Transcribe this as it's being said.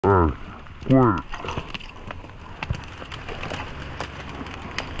What's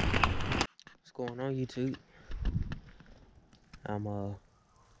going on, YouTube? I'm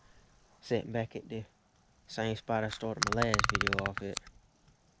sitting back at the same spot I started my last video off at.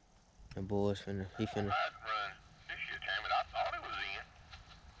 The boy's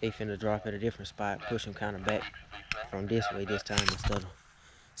he finna drop at a different spot, push him kind of back from this way this time instead of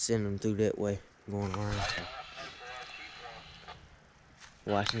sending him through that way, going around. So,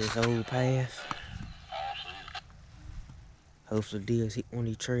 watching this old path. Hopefully deers hit one of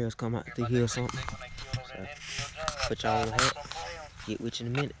these trails, come out through here or something. So, put y'all on the hat. Get with you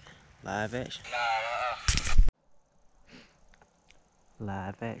in a minute. Live action.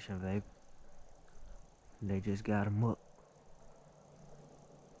 Live action, baby. They just got him up.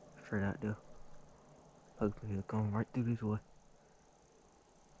 Straight out there. Hopefully he'll come right through this way.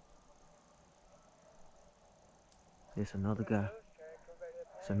 It's another guy.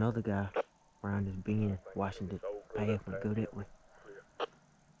 It's another guy around this bend watching the path and go that way.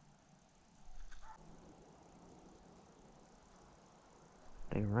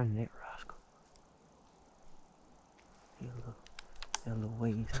 They running that rascal. That little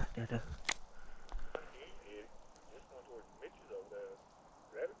ways out there though.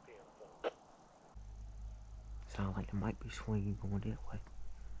 Sounds like there might be swinging going that way.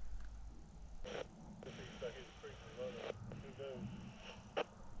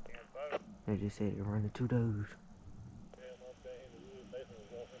 They just said they're running two does.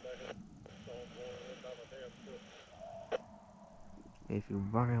 If you're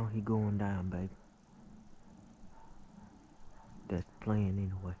brown, he going down, baby. That's the plan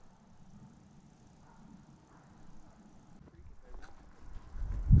anyway.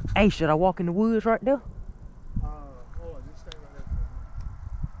 Hey, should I walk in the woods right there? Just stay right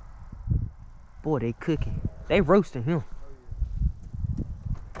there. Boy, they cooking. They roasting him.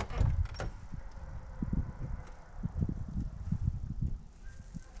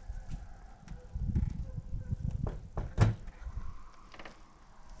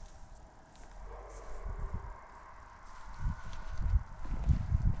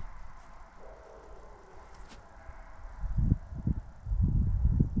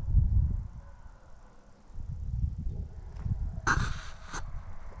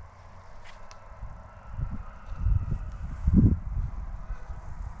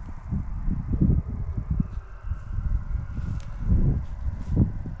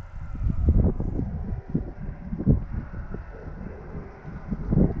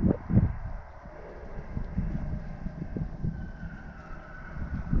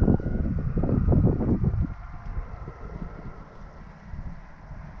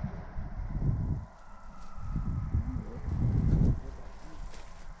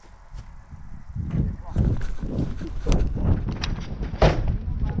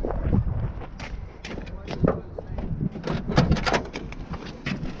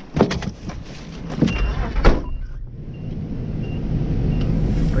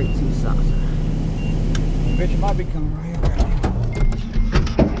 Bet you might be coming right here.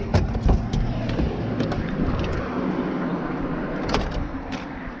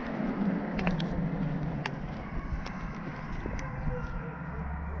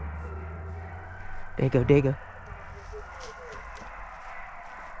 There you go, there you go.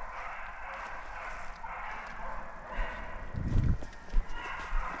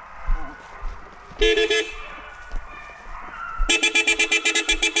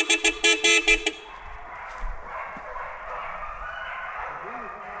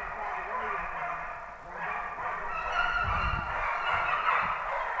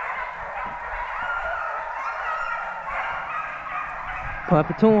 Pump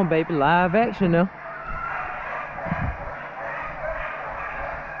it to him, baby. Live action now.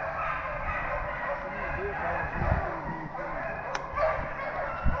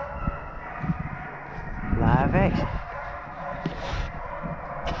 Live action.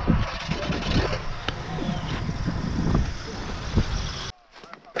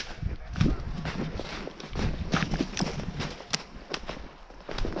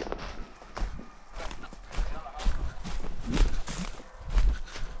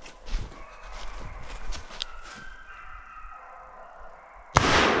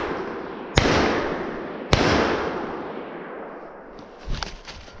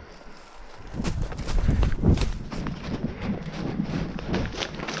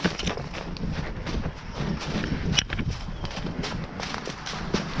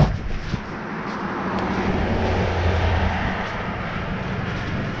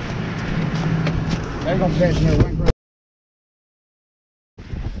 They're gonna catch me one.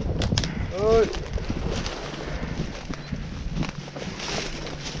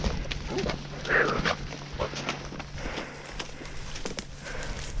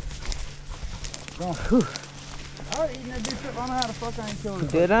 Go on. Whew. I was eating that bitch up. I don't know how the fuck I ain't killed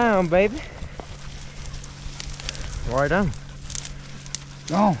it. Dead down, baby. Right on.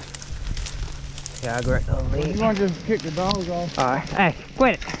 Go on. Yeah, I grab the leg. You want to just kick the dogs off? Alright. Hey,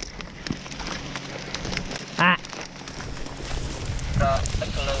 quit it. Ah.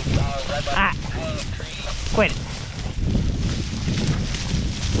 Ah. Quit it.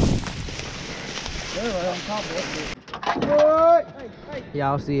 They're right on top of that bitch. Hey, hey.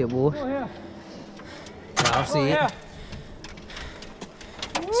 Y'all see it, boys. Go here. Y'all see it. Here.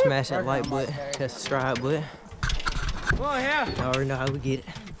 Smash that like button. Test the subscribe button. Go on here. Y'all already know how we get it.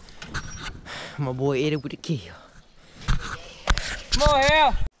 My boy Eddie with the kill. Come on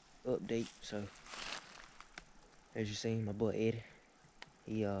here. Update. So, as you seen, my boy Eddie,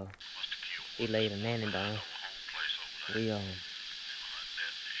 he laid a nanny down.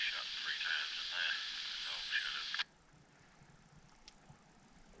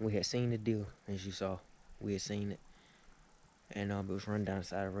 We had seen the deal, as you saw. We had seen it, and it was running down the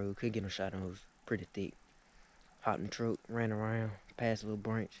side of the road. Couldn't get no shot on it. It was pretty thick. Hopped in the truck, ran around, passed a little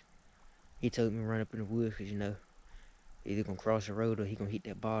branch. He told me to run up in the woods, cause you know, either gonna cross the road or he gonna hit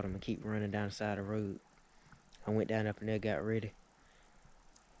that bottom and keep running down the side of the road. I went down up in there, got ready.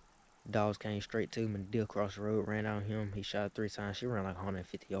 Dogs came straight to me. The deer crossed the road, ran on him. He shot 3 times. She ran like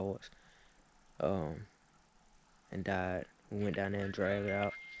 150 yards. And died. We went down there and dragged it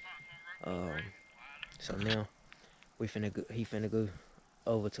out. So now he finna go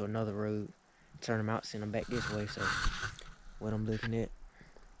over to another road, turn him out, send him back this way. So what I'm looking at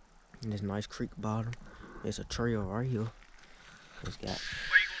in this nice creek bottom, there's a trail right here. It's got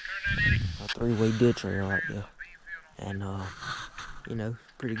a 3-way deer trail right there, and you know,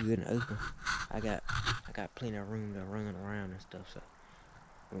 pretty good and open. I got plenty of room to run around and stuff. So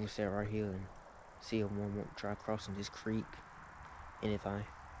we're gonna sit right here and see if one won't try crossing this creek. Anything.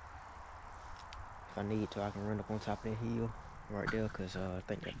 If I need to, I can run up on top of that hill right there, cause I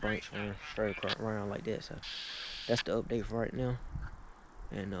think that branch ran straight around like that. So that's the update for right now,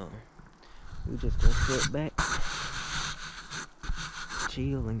 and we just gonna sit back,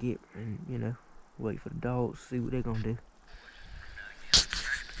 chill, and you know, wait for the dogs, see what they gonna do.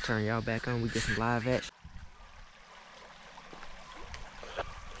 Turn y'all back on. We get some live action.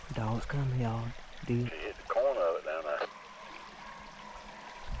 Dogs coming, y'all. Dude. She hit the corner of it down there.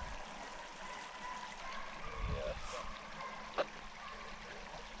 Yeah.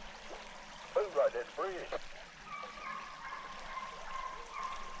 Move right there, the bridge.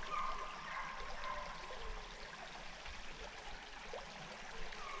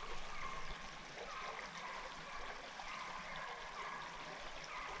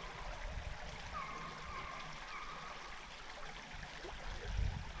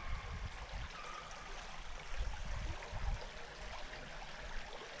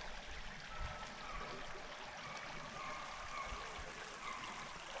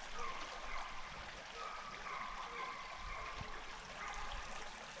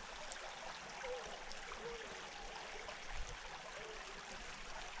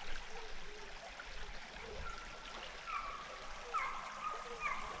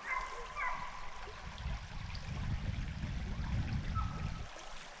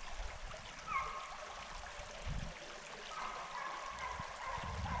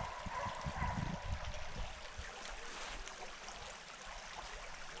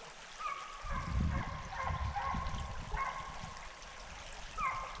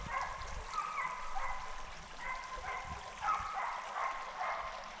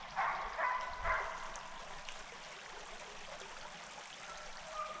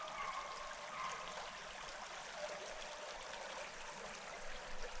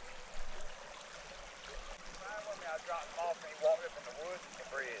 I dropped him off and he walked up in the woods at the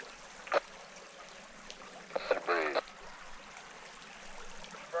bridge. The bridge.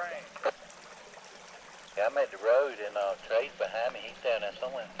 Spring. Yeah, I'm at the road and Trey's behind me. He's down there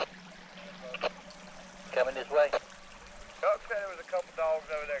somewhere. Coming this way. Doug said there was a couple dogs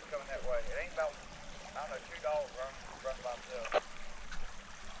over there coming that way. It ain't about, I don't know, 2 dogs running by themselves.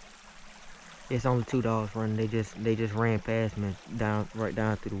 It's only 2 dogs running. They just ran past me right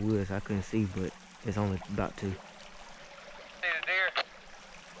down through the woods. I couldn't see, but it's only about 2. See the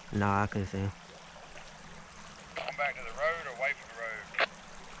deer? Nah, I couldn't see him. Come back to the road or away from the road?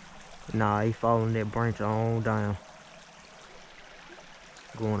 Nah, he following that branch on down,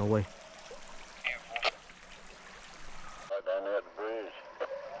 going away. Right down there at the bridge.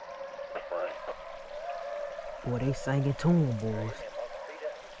 Boy, they singing to him, boys.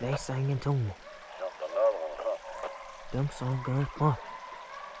 They singing to him. Jumped another one, huh? Them some guns fun.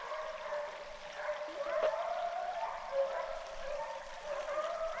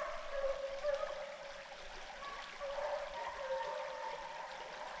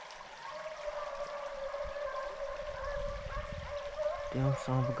 Damn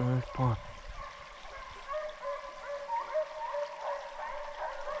son of a gun's pumping.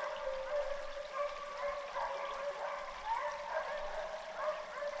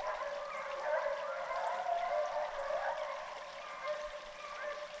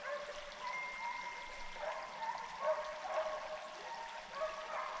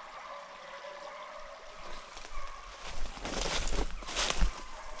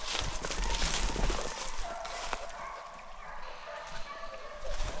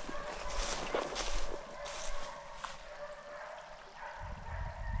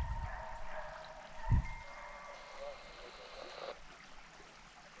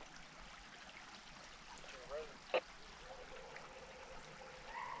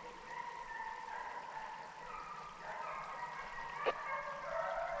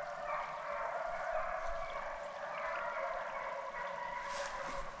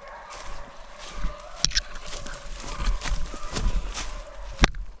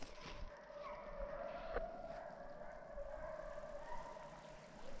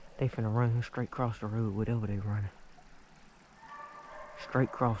 They finna run him straight across the road, whatever they running. Straight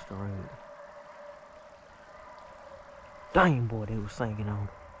across the road. Dang, boy, they was singing on.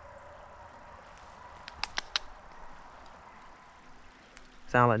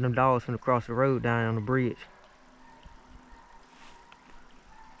 Sound like them dogs finna cross the road down on the bridge.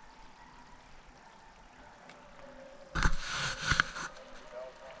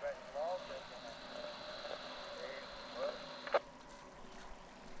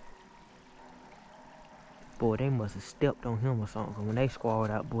 Boy, they must have stepped on him or something. 'Cause when they squalled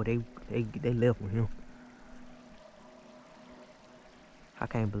out, boy, they left with him. I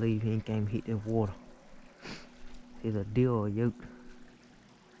can't believe he ain't came hit the water. It's a deer or a yoke.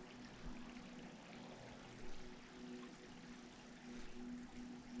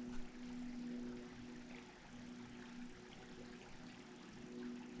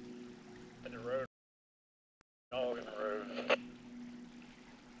 In the road. Dog in the road.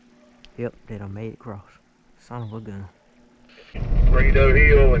 Yep, they done made it cross. Son of a gun. Rito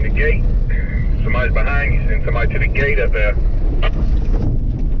Hill and the gate. Somebody's behind you. Send somebody to the gate up there.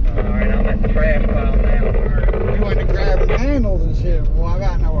 Alright, I'm at the trash pile now. You went to grabbing handles and shit. Well, I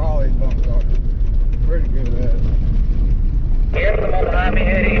gotta know where all these bumps are. Pretty good at that. Here's someone behind me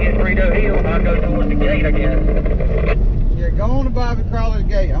heading in Rito Hill, and I'll go towards the gate, I guess. Yeah, go on to Bobby Crawler's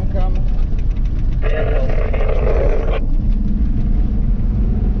gate. I'm coming.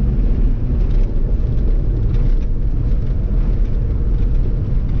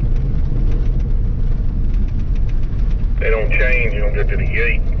 They don't change, you don't get to the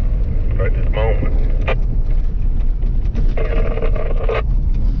gate right this moment.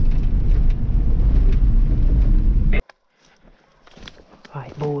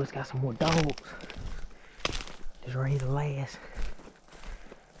 Alright, boys, got some more dogs. Just ready to last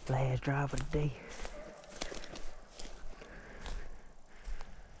drive of the day.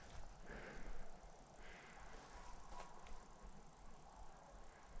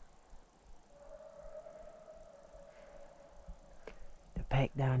 The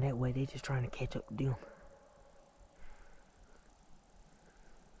pack down that way, they just trying to catch up to them.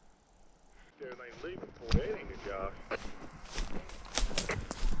 Everything's leaving for that ain't a job.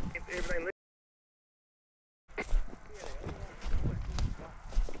 Everything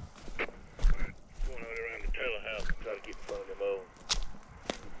going out around the trailer house and try to get in front of them all.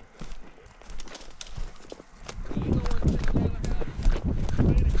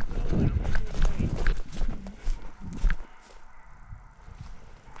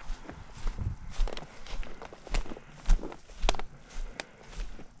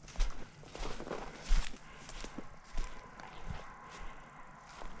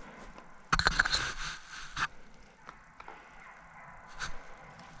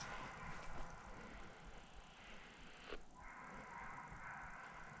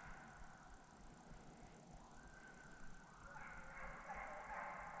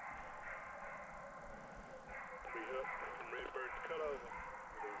 Cut over.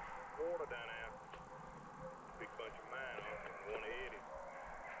 There's water down there. Big bunch of mine on one eddy.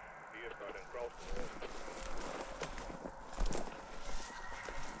 Deer started crossing the water.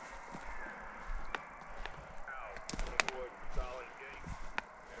 Wood, solid gate.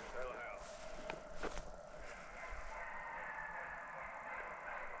 And trailer house.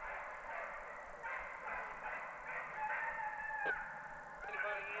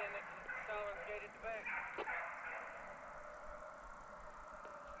 Anybody in at the solid gate at the back?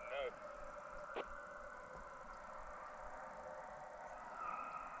 No.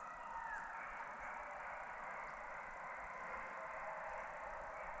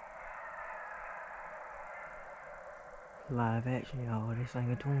 Live action, y'all. They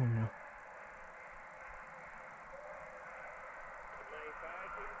singing to him now.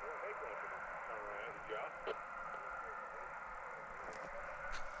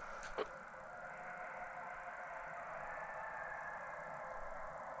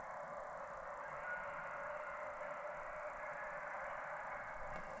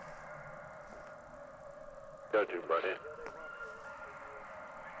 Go to, buddy.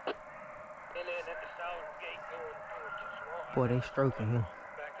 And then at the south gate going towards the swamp. Boy, they stroking him.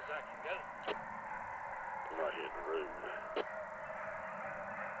 Back as I can go. I'm right here in the room.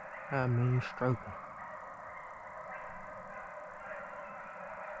 I mean, stroking.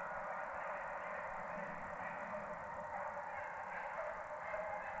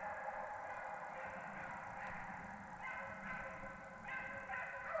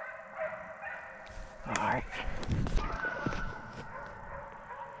 Alright.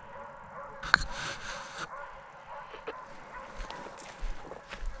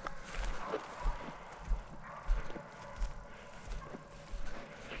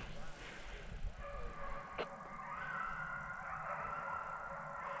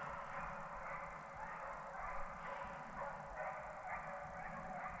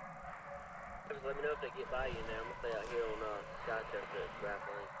 Just let me know if they get by you now. I'm gonna stay out here on Skychester at Draft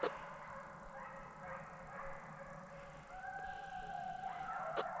Lane.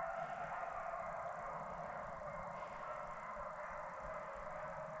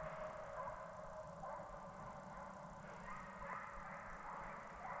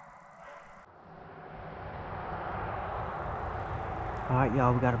 Alright,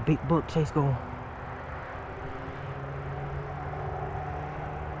 y'all, we got a big buck chase going.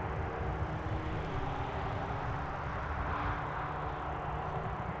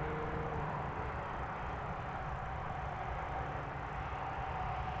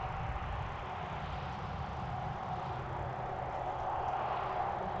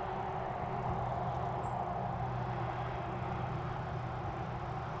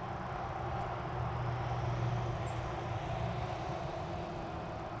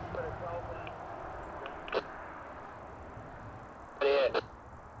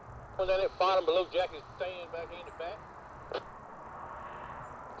 Was that at bottom below Jackie's stand back in the back?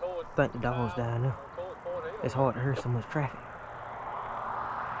 I think the dog's down there. It's hard to hear so much traffic.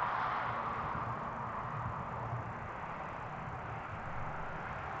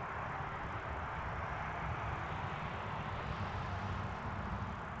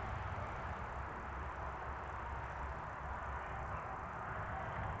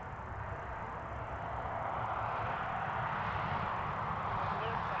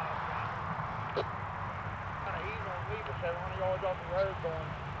 Kind of easy on me, but 700 yards off the road going.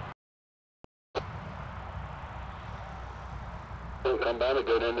 He'll come down and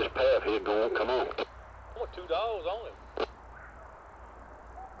go down this path. He'll go on, come on. I want $2 on him.